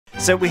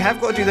So we have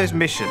got to do those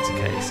missions,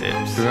 okay,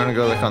 Sips? Do we want to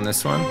go like on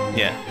this one?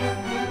 Yeah.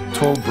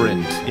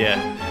 Tolbrind.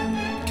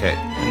 Yeah. Okay.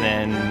 And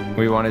then...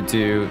 We want to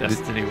do... That's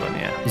the new one,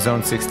 yeah.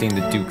 Zone 16,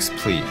 the Duke's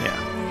Plea.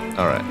 Yeah.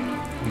 Alright.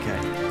 Okay.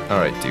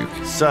 Alright, Duke.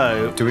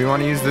 So... Do we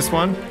want to use this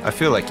one? I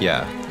feel like,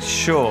 yeah.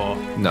 Sure.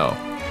 No.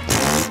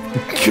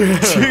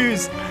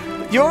 Choose.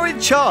 You're in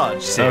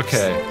charge, Sips.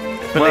 Okay.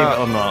 Believe it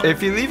or not.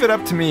 If you leave it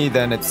up to me,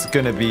 then it's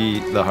going to be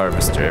the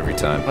harvester every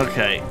time.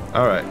 Okay.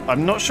 Alright.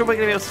 I'm not sure we're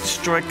going to be able to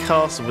destroy a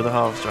castle with a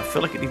harvester. I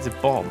feel like it needs a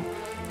bomb.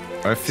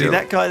 See,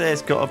 that guy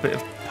there's got a bit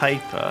of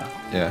paper.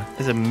 Yeah.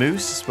 There's a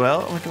moose as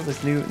well. Oh my god,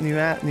 there's new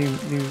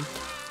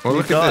Well,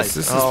 look guys. at this.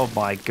 This is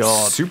my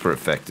god. super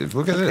effective.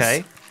 Look at this.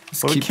 Okay.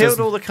 Well, we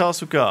killed all the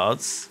castle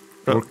guards,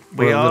 but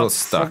we're a are little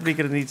stuck. probably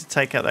going to need to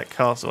take out that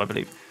castle, I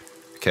believe.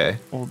 Okay.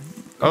 Or,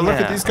 look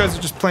at these guys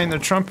are just playing their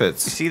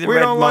trumpets. You see the we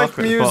red don't like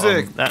marker at the bottom?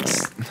 music.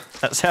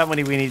 That's how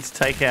many we need to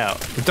take out.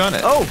 We've done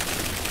it. Oh,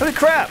 holy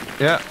crap!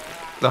 Yeah.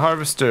 The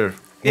harvester wins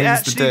It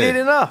actually the day. did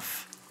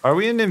enough. Are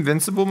we in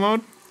invincible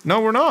mode? No,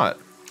 we're not.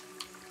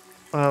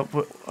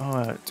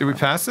 Did we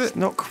pass it?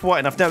 Not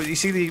quite enough. No, you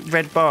see the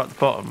red bar at the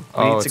bottom?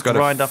 We Oh, need to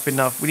grind up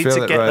enough. We need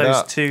to get right those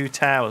up. 2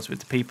 towers with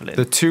the people in.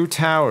 The 2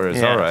 towers.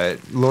 Yeah. All right.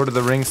 Lord of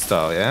the Rings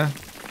style, yeah?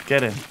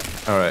 Get in.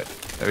 All right.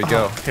 There we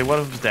go. Okay, one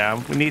of them's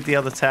down. We need the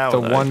other tower.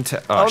 The though. one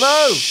Oh,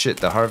 no! Shit,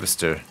 the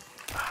harvester.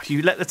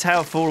 You let the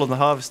tower fall on the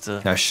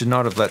harvester. I should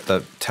not have let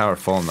the tower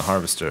fall on the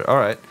harvester. All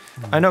right.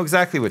 I know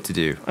exactly what to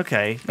do.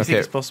 Okay. You think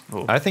it's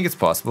possible? I think it's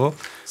possible.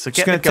 So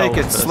Just get gonna the gold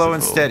take it first slow of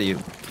and all. steady.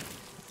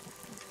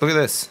 Look at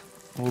this.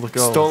 All the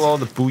gold. Stole all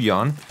the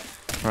bouillon.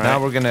 Right. Now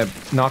we're gonna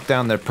knock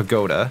down their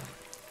pagoda.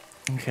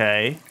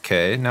 Okay.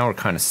 Okay, now we're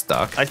kind of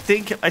stuck. I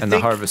think the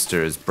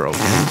harvester is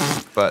broken.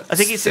 But I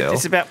think still.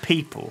 it's about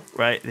people,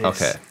 right?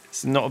 Okay.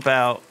 It's not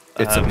about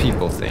It's a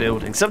people thing.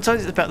 building.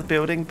 Sometimes it's about the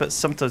building, but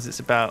sometimes it's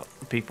about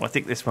the people. I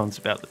think this one's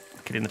about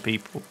killing the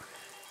people.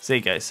 So there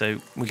you go. So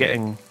we're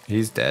getting...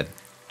 He's dead.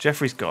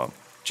 Jeffrey's gone.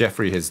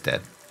 Jeffrey is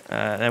dead.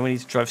 Then we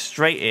need to drive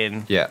straight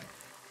in Yeah.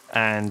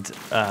 and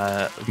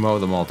Mow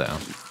them all down.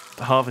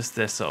 harvest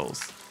their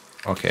souls.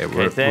 Okay,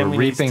 Then we're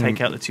we need to reaping take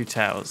out the 2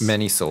 towers.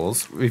 many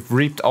souls. We've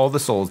reaped all the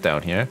souls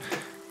down here.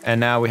 And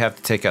now we have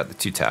to take out the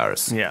 2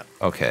 towers. Yeah.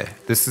 Okay.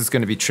 This is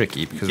going to be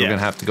tricky because we're going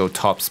to have to go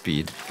top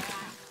speed.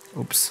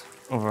 Oops.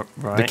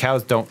 Right. The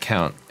cows don't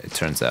count, it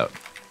turns out.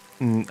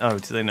 Oh,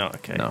 do they not?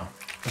 Okay. No.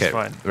 That's Okay,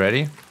 fine.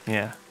 ready?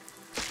 Yeah.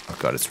 Oh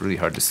god, it's really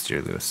hard to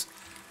steer, Lewis.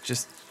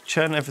 Just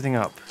churn everything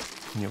up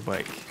in your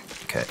wake.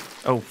 Okay.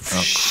 Oh,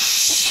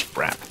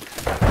 Crap.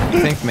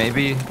 You think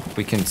maybe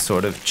we can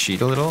sort of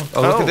cheat a little?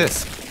 Oh, look at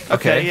this.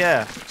 Okay,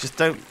 yeah. Just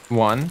don't...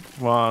 One.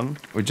 One.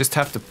 We just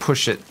have to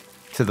push it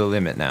to the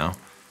limit now.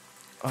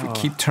 If we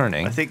keep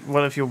turning... I think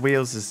one of your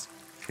wheels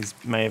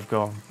may have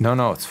gone.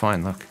 No, it's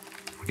fine. Look.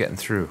 We're getting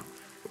through.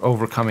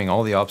 Overcoming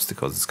all the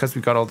obstacles. It's because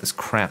we got all this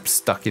crap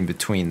stuck in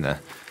between the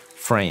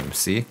frames,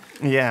 see?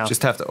 Yeah.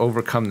 Just have to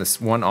overcome this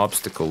one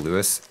obstacle,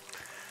 Lewis.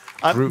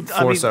 Brute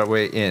force our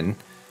way in.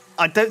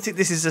 I don't think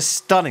this is a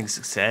stunning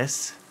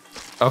success.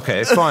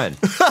 Okay, fine.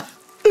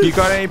 You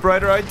got any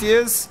brighter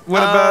ideas?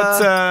 What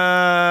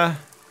about...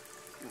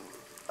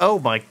 Oh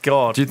my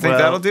god. Do you think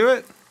that'll do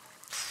it?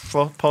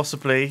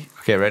 Possibly.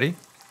 Okay, ready?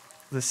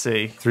 Let's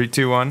see. 3,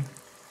 2, 1. You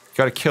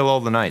gotta kill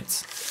all the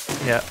knights.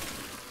 Yeah.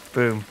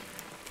 Boom.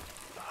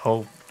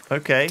 Oh,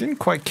 okay. Didn't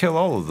quite kill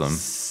all of them.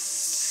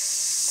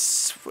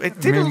 It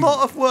did a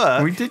lot of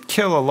work. We did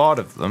kill a lot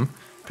of them.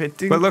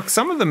 But look,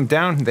 some of them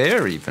down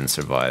there even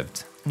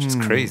survived, which is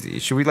crazy.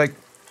 Should we, like,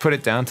 put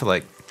it down to,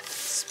 like...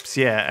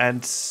 Yeah,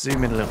 and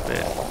zoom in a little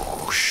bit.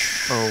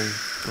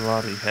 Oh,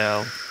 bloody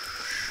hell.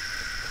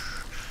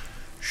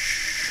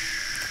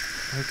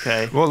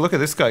 Okay. Well, look at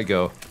this guy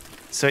go.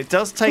 So it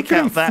does take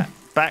out that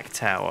back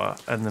tower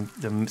and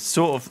the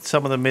sort of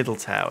some of the middle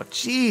tower.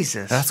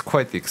 Jesus. That's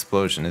quite the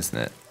explosion, isn't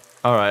it?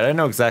 All right, I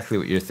know exactly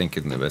what you're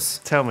thinking,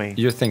 Lewis. Tell me.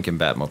 You're thinking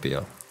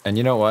Batmobile. And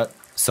you know what?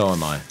 So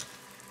am I.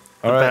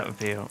 All right.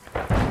 Batmobile.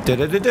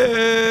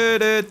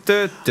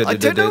 I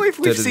don't know if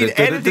we've seen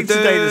anything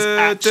today that's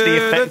actually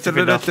effective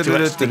enough to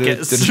actually get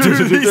us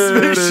through these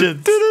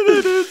missions.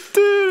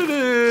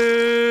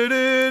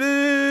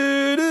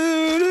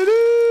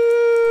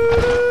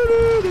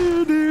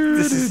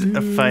 This is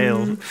a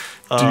fail.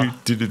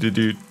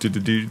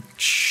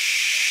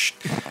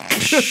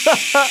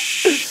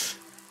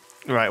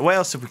 Right, what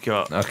else have we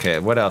got? Okay,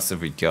 what else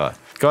have we got?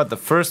 God, the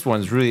first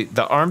one's really...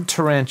 The armed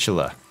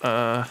tarantula.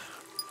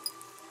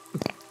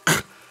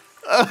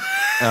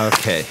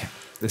 Okay,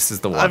 this is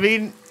the one. I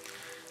mean,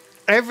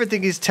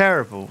 everything is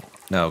terrible.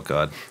 Oh,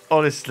 God.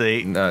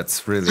 Honestly. No,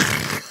 it's really...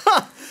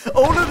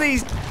 All of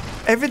these...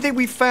 Everything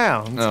we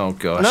found. Oh,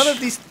 gosh. None of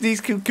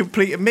these can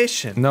complete a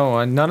mission.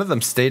 No, none of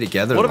them stay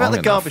together. What about long the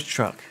enough. garbage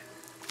truck?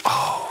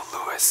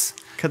 Oh, Lewis.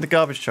 Can the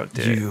garbage truck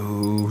do it?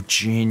 You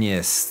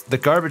genius. The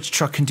garbage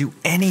truck can do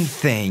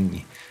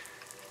anything.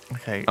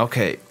 Okay.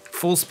 Okay,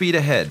 full speed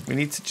ahead. We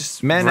need to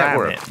just Man at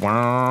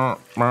ram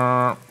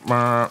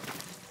work.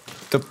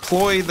 it.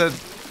 Deploy the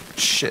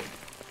shit.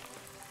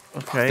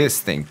 Okay. This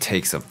thing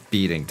takes a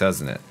beating,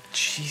 doesn't it?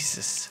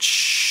 Jesus.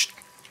 Shh.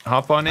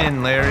 Hop on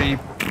in, Larry.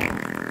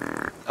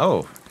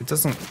 Oh, it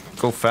doesn't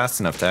go fast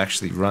enough to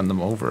actually run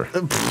them over.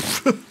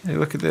 Hey,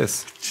 look at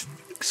this.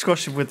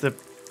 Squash him with the...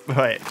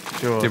 Right,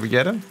 sure. Did we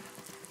get him?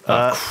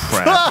 Oh,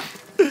 crap.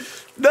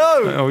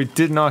 No! Oh, we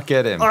did not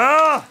get him.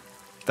 Ah!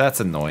 That's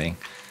annoying.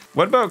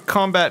 What about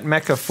Combat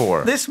Mecha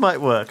 4? This might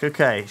work.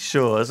 Okay,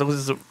 sure. As long as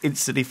it doesn't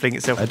instantly fling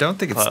itself... I don't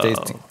think it stays...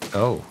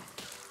 Oh.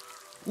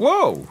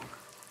 Whoa!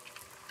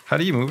 How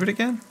do you move it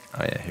again?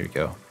 Oh, yeah, here we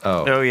go.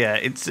 Oh, yeah,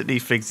 instantly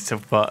flings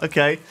itself apart.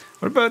 Okay.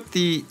 What about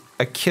the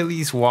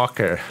Achilles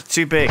Walker?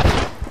 Too big.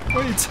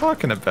 What are you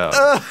talking about?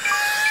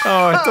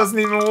 Oh, it doesn't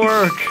even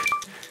work.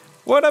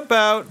 What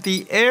about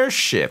the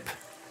airship?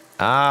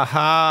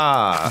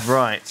 Aha!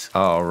 Right.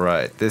 All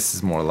right, this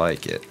is more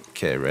like it.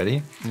 Okay,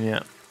 ready?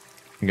 Yeah.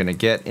 I'm going to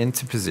get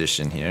into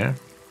position here.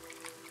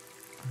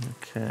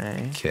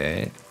 Okay.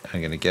 Okay, I'm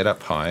going to get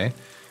up high.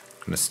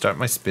 I'm going to start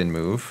my spin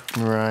move.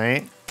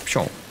 Right.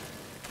 Pshong.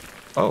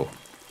 Oh,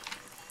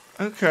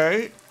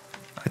 Okay.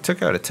 I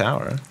took out a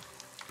tower.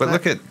 But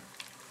look at...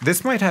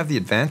 This might have the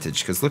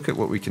advantage, because look at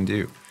what we can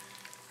do.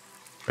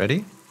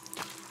 Ready?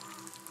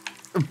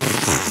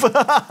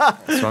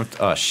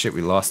 Oh, shit,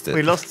 we lost it.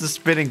 We lost the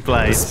spinning The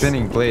blades.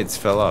 spinning blades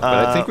fell off, but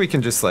I think we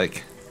can just,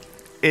 like...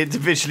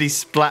 Individually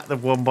splat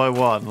them one by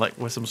one, like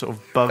with some sort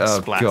of bug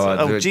splatter. God,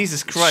 Oh, dude.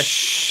 Jesus Christ.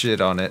 Shit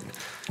on it.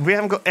 We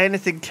haven't got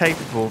anything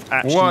capable of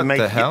actually What the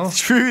making hell? it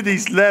through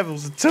these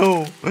levels at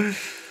all.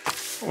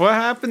 What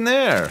happened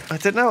there? I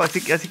don't know. I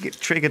think it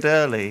triggered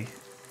early.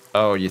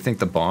 Oh, you think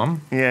the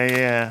bomb?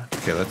 Yeah.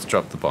 Okay, let's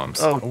drop the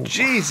bombs. Oh,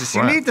 Jesus.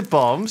 crap. You need the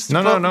bombs. to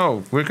No.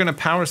 block- We're going to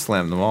power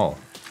slam them all.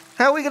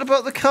 How are we going to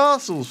block the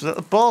castles without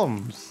the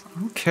bombs?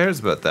 Who cares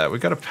about that? We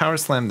got to power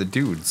slam the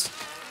dudes.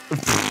 Look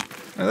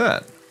at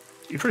that.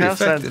 You Pretty power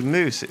slammed effective. the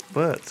moose. It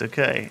worked.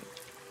 Okay.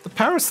 The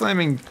power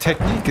slamming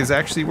technique is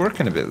actually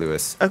working a bit,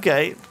 Lewis.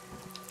 Okay.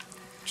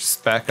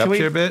 Just back up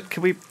here a bit.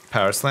 Can we...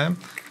 Power slam.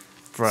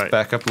 Right. Let's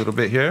back up a little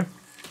bit here.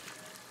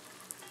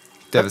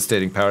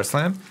 Devastating power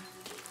slam.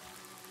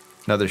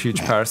 Another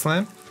huge power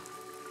slam.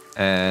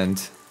 And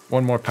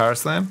one more power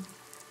slam.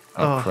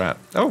 Oh, crap.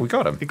 Oh, we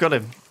got him. You got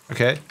him.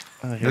 Okay.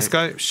 Okay. This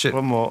guy, shit.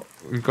 One more.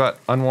 We've got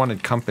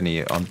unwanted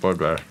company on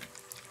board. I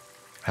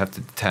have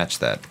to detach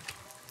that.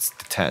 It's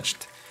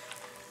detached.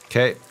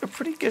 Okay. You're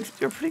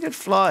a pretty good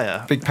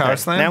flyer. Big power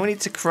slam. Now we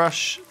need to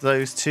crush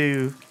those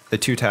two The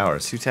two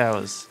towers.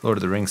 towers. Lord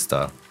of the Rings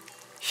style.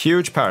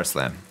 Huge power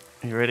slam.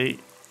 Are you ready?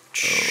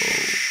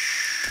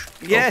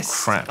 Yes.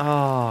 Oh, crap.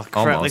 Oh,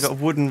 crap. Almost. They got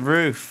a wooden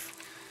roof.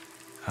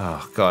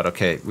 Oh, God.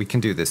 Okay. We can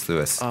do this,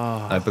 Lewis.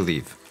 Oh. I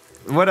believe.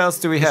 What else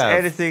do we Is have?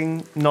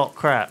 anything not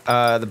crap?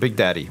 The Big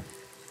Daddy.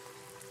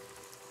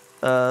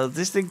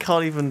 This thing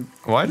can't even...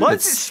 Why did Why it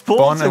does it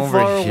spawn so over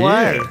far here?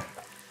 away?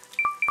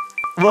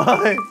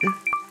 Why?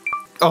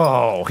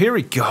 Oh, here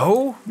we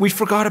go. We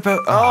forgot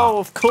about... Oh,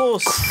 of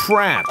course.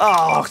 crap.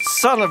 Oh,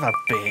 son of a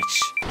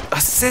bitch.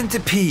 A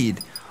centipede.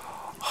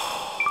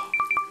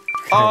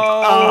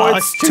 Oh,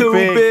 it's too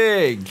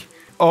big.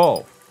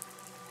 Oh.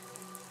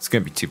 It's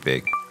going to be too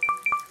big.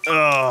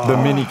 Oh. The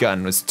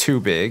minigun was too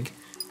big.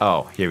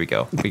 Oh, here we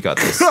go. We got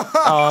this.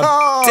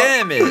 Oh,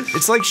 damn it.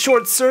 It's like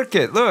Short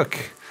Circuit.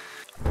 Look.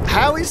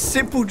 How is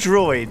Simple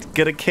Droid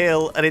gonna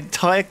kill an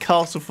entire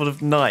castle full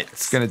of knights?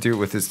 It's going to do it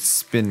with his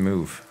spin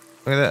move.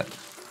 Look at that.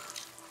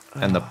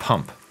 And the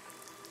pump.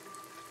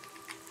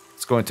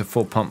 Let's go into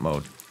full pump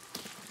mode.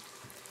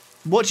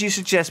 What do you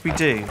suggest we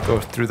do? Go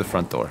through the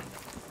front door.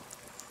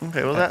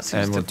 Okay, well that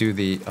seems And we'll do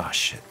the... Oh,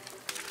 shit.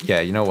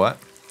 Yeah, you know what?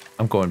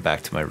 I'm going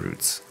back to my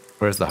roots.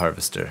 Where's the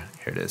harvester?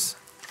 Here it is.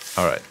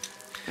 All right.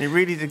 It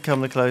really did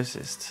come the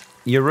closest.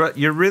 You're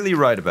really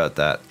right about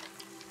that.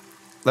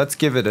 Let's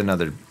give it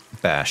another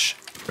bash.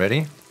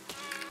 Ready?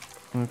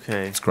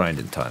 Okay. It's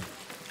grinding time.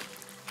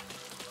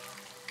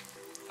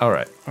 All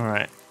right.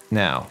 Alright.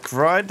 Now.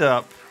 Grind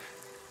up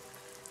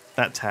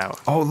that tower.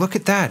 Oh, look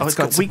at that. Oh, it's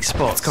got weak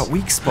spots. It's got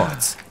weak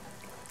spots.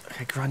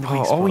 Okay, grind the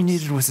weak Oh, spots. all we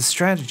needed was a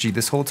strategy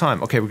this whole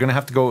time. Okay, we're going to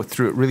have to go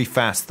through it really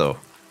fast, though.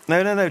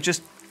 No.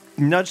 Just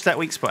nudge that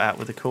weak spot out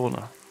with the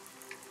corner.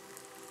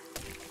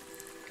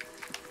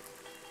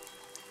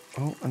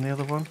 Oh, and the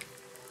other one.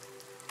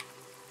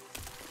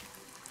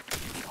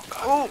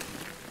 Oh!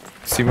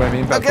 See what I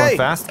mean about going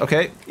fast?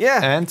 Okay.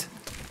 Yeah. And?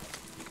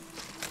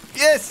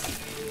 Yes!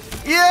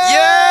 Yes!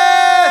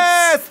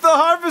 Yes! The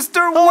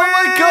harvester wins! Oh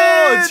my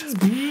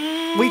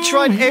god! We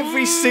tried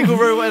every single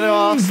robot in our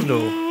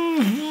arsenal.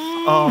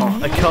 Oh,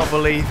 I can't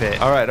believe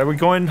it. All right, are we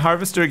going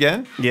harvester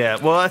again? Yeah,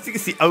 well, I think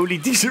it's the only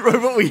decent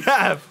robot we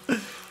have.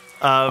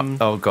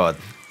 Oh god.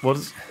 What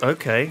is...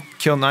 Okay.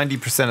 Kill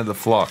 90% of the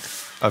flock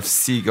of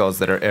seagulls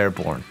that are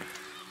airborne.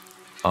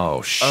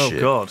 Oh shit. Oh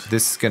god.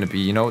 This is gonna be,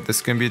 you know what this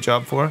is gonna be a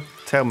job for?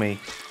 Tell me.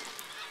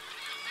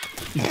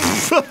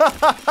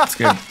 It's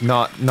gonna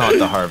not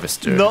the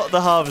harvester. Not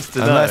the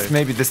harvester, Unless no.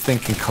 maybe this thing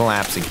can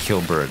collapse and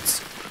kill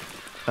birds.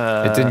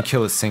 It didn't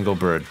kill a single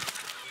bird.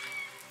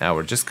 Now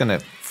we're just gonna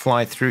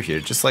fly through here,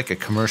 just like a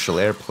commercial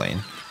airplane.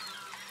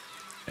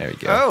 There we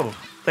go. Oh,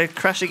 they're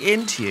crashing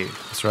into you.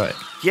 That's right.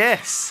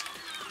 Yes.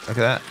 Look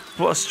at that.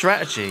 What a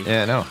strategy.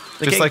 Yeah, no.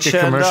 They're Just like a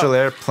getting churned commercial up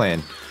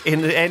airplane.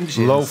 in the engines.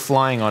 Low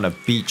flying on a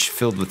beach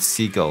filled with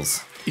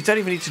seagulls. You don't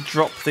even need to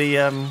drop the...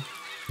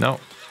 No.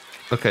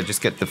 Look, I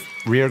just get the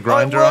rear Oh, it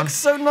grinder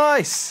works on. so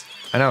nice.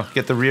 I know.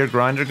 Get the rear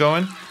grinder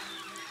going.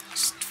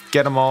 Just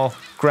get them all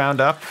ground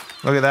up.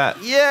 Look at that.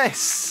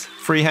 Yes.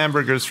 Free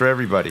hamburgers for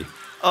everybody.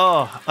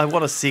 Oh, I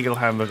want a seagull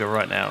hamburger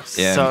right now.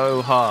 Yeah.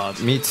 So hard.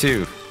 Me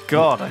too.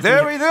 God, I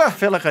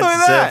feel like I Look at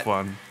deserve that.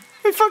 one.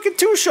 We fucking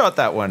two-shot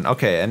that one.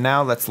 Okay, and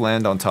now let's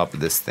land on top of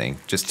this thing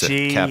just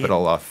to cap it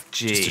all off.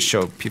 Just to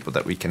show people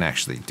that we can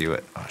actually do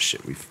it. Oh,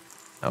 shit,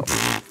 Oh,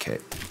 okay.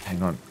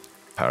 Hang on.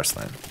 Power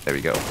slam. There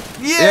we go.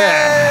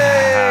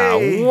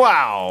 Yeah!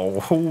 Wow!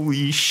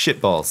 Holy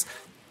shitballs.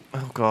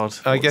 Oh, God.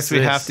 I guess we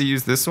have to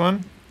use this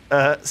one.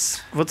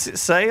 What's it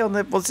say on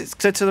the... What's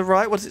it say to the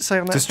right? What's it say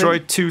on that Destroy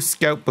thing? 2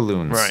 scout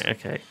balloons. Right,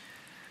 okay.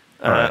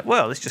 Right.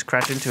 Well, let's just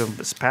crash into them.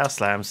 It's power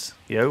slams.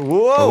 Yo,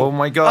 whoa! Oh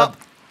my god.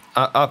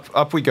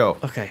 Up we go.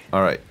 Okay.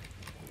 All right.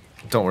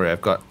 Don't worry,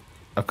 I've got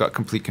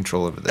complete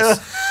control over this.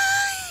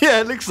 Yeah,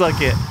 it looks like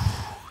it.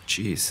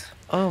 Jeez.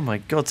 Oh my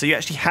god, so you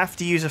actually have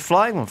to use a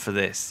flying one for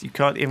this. You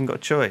can't even got a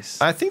choice.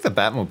 I think the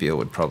Batmobile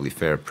would probably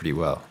fare pretty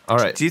well. All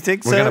right. Do you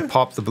think We're so? going to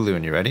pop the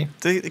balloon. You ready?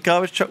 Do you think the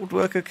garbage truck would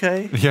work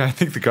okay? Yeah, I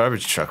think the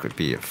garbage truck would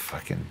be a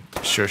fucking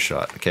sure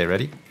shot. Okay,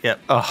 ready? Yep.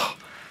 Oh,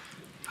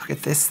 look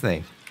at this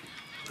thing.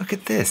 Look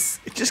at this.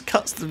 It just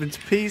cuts them into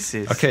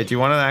pieces. Okay, do you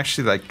want to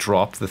actually like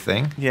drop the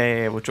thing?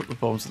 Yeah, we'll drop the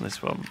bombs on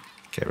this one.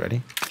 Okay,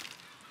 ready?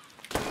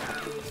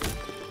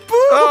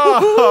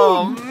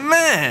 Oh,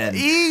 man.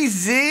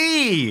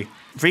 Easy!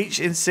 Reach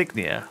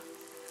insignia.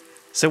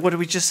 So what do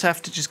we just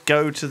have to just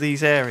go to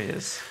these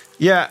areas?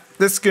 Yeah,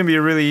 this is going to be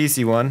a really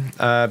easy one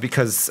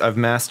because I've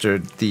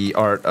mastered the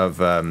art of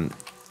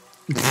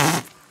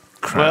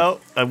crap.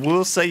 Well, I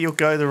will say you'll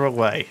go the wrong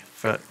way,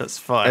 but that's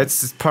fine.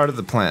 It's just part of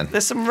the plan.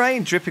 There's some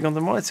rain dripping on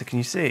the monitor, can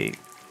you see?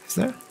 Is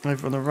there?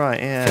 Over on the right,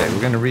 yeah. Okay,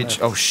 we're going to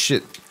reach... Oh,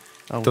 shit.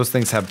 Oh. Those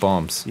things have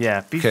bombs.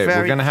 Yeah, be Okay,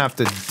 very... we're going to have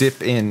to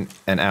dip in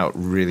and out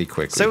really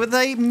quickly. So are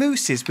they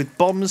mooses with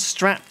bombs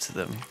strapped to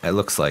them? It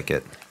looks like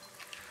it.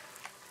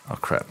 Oh,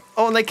 crap.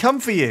 Oh, and they come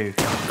for you.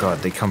 Oh, God,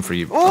 they come for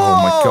you.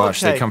 Oh, my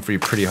gosh, okay. they come for you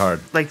pretty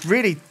hard. Like,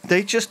 really,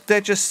 they're just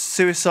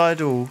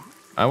suicidal.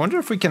 I wonder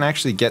if we can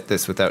actually get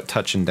this without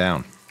touching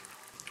down.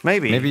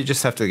 Maybe. Maybe you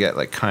just have to get,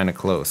 like, kind of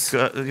close.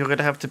 You're going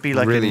to have to be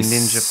like really a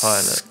ninja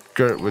pilot.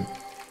 Skirt with...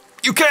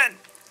 You can!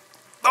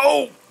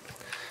 Oh!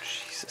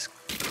 Jesus.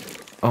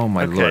 Oh,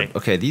 my Okay. lord.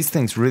 Okay, these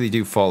things really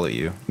do follow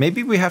you.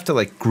 Maybe we have to,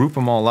 like, group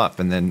them all up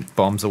and then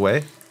bombs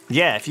away?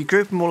 Yeah, if you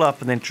group them all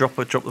up and then drop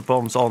the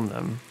bombs on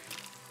them.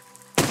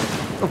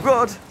 Oh,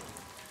 God.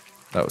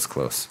 That was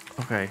close.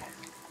 Okay.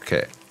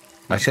 Okay.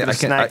 I can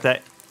snag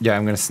that. Yeah,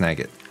 I'm going to snag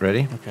it.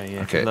 Ready? Okay,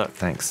 yeah. Okay, Look.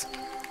 thanks.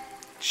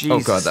 Jesus. Oh,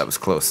 God, that was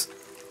close.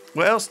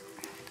 What else?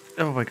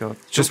 Oh, my God.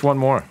 Just one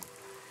more.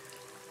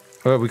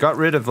 Oh, we got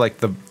rid of, like,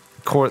 the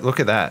core. Look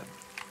at that.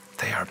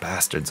 They are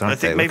bastards, aren't I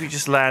think they? maybe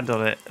just land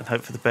on it and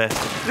hope for the best.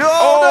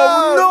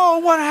 Oh, no!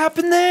 What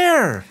happened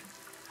there?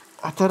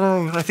 I don't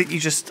know. I think you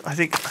just. I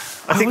think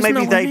was maybe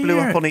nowhere they blew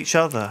near up it. on each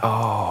other.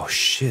 Oh,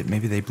 shit.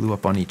 Maybe they blew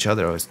up on each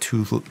other. I was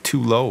too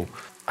low.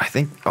 I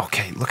think...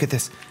 Okay, look at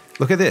this.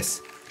 Look at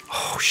this.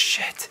 Oh,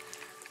 shit.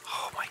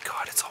 Oh, my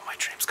God. It's all my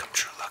dreams come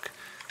true. Look.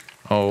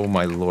 Oh,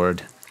 my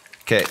lord.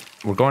 Okay,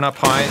 we're going up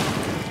high.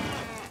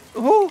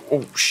 Oh,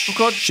 Oh,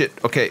 God. shit.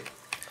 Okay.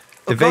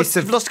 God,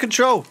 Evasive... you've lost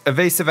control.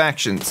 Evasive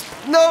actions.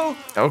 No.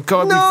 Oh,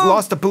 God, No. we've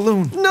lost a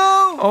balloon.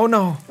 No. Oh,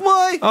 no.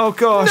 Why? Oh,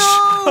 gosh.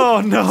 No.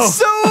 Oh, no.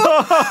 So.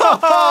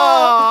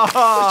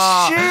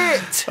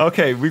 Shit.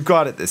 Okay, we've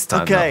got it this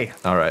time. Okay.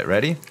 Though. All right,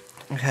 ready?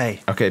 Okay.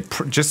 Okay,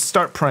 just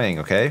start praying,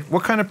 okay?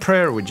 What kind of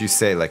prayer would you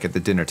say, like, at the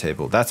dinner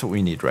table? That's what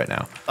we need right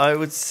now. I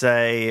would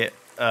say,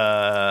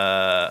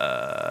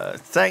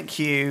 thank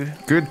you.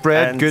 Good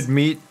bread, And- good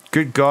meat,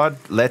 good God,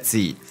 let's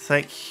eat.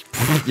 Thank you.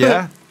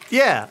 Yeah?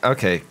 Yeah.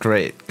 Okay,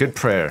 great. Good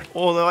prayer.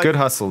 Although I- Good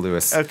hustle,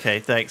 Lewis. Okay,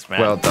 thanks, man.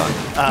 Well done.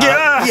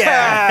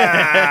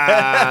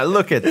 Yeah.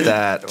 Look at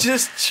that.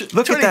 Just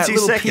Look at that 22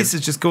 little seconds. piece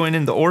is just going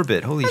into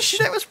orbit. Holy Actually,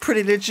 shit. that was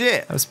pretty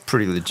legit. That was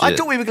pretty legit. I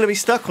thought we were going to be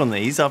stuck on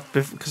these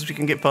because we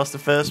can get past the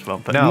first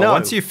one, but No, no.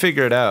 once you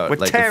figure it out, We're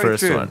like the tearing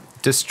first through. one.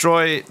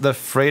 Destroy the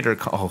freighter.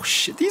 Oh,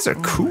 shit. These are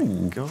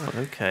cool. God,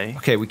 okay.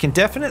 Okay, we can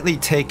definitely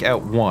take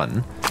out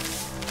one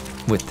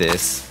with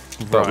this,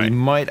 but we Right.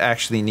 might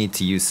actually need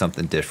to use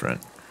something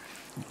different.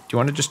 Do you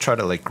want to just try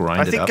to, like,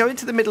 grind I it think up? go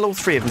into the middle, all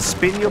three of them,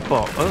 spin your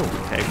bomb.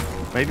 Oh, okay.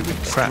 Maybe we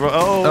Crap.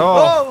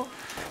 Oh.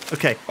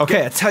 Okay.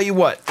 Okay, I tell you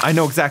what. I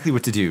know exactly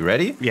what to do.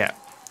 Ready? Yeah.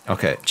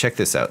 Okay, check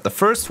this out. The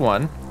first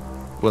one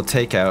we'll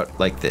take out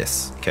like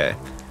this, okay?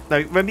 Now,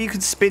 remember you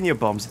can spin your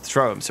bombs and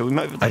throw them, so we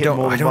might hit I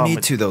more don't than one.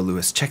 need to, though,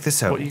 Lewis. Check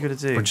this out. What are you gonna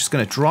do? We're just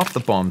going to drop the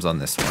bombs on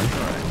this one.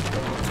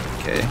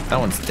 Okay, that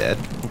one's dead.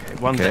 Okay,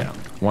 one Okay, down.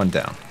 one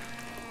down.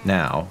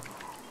 Now,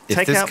 if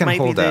Take this out can maybe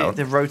hold out...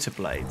 the rotor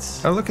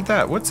blades. Oh, look at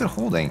that. What's it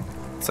holding?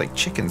 It's like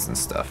chickens and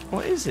stuff.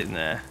 What is in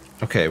there?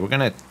 Okay, we're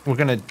gonna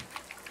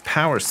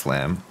power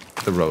slam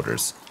the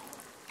rotors.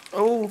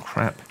 Oh,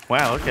 Crap.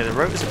 wow. Okay, the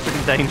rotors are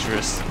pretty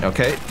dangerous.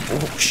 Okay.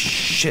 Oh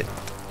shit.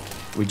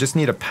 We just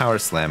need a power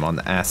slam on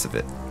the ass of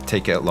it.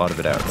 Take a lot of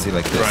it out. See,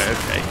 like this. Right,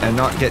 okay. And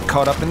not get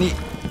caught up in the...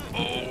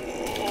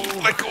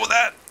 Oh, let go of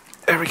that.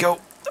 There we go.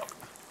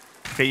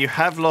 Okay, you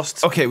have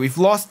lost... Okay, we've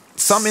lost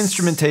some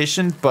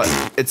instrumentation, but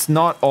it's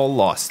not all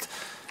lost.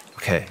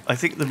 Okay. I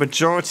think the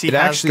majority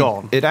has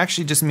gone. It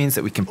actually just means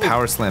that we can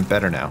power slam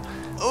better now.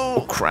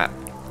 Oh, crap.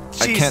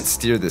 Jeez. I can't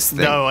steer this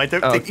thing. No, I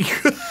don't think you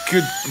could.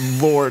 Good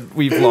lord,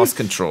 we've lost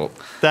control.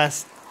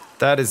 That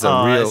is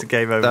That's a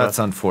game over. That's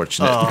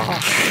unfortunate.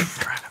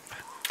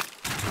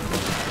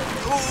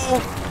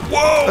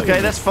 Whoa!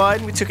 Okay, that's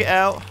fine. We took it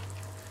out.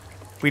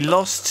 We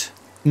lost...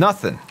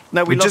 Nothing.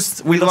 No, we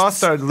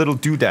lost our little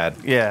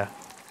doodad. Yeah.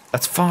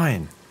 That's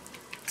fine.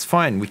 It's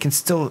fine. We can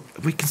still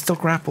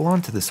grapple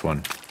onto this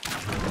one.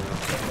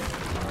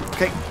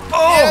 Okay.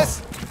 Oh!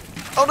 Yes!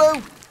 Oh no!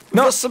 We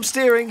No. lost some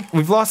steering.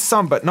 We've lost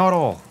some, but not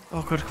all.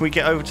 Oh god, can we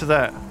get over to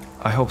that?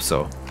 I hope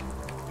so.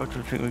 I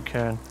don't think we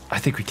can. I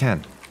think we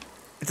can.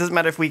 It doesn't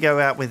matter if we go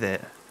out with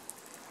it.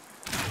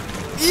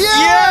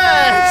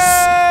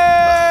 Yes!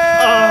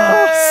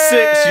 Oh,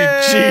 six, you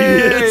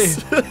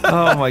genius!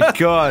 Oh my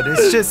god!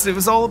 It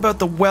was all about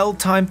the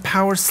well-timed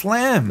power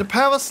slam. The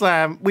power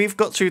slam. We've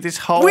got through this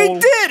whole. We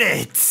did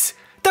it!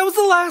 That was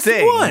the last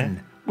thing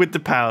one. With the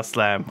power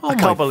slam. Oh I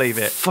can't believe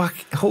it. Fuck!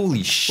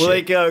 Holy shit! Well, there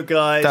you go,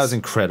 guys. That was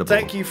incredible.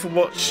 Thank you for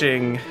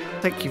watching.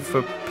 Thank you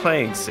for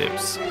playing,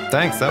 Sips.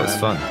 Thanks. That was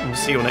fun. We'll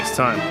see you all next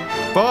time.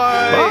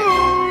 Bye.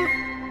 Bye.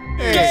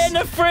 Get in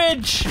the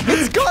fridge!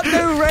 It's got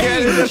no range.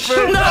 Get in the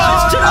fridge. No!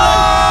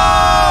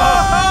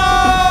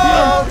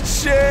 Oh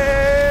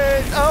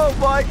shit! Oh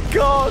my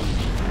god!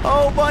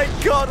 Oh my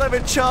god! I'm a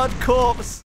charred corpse.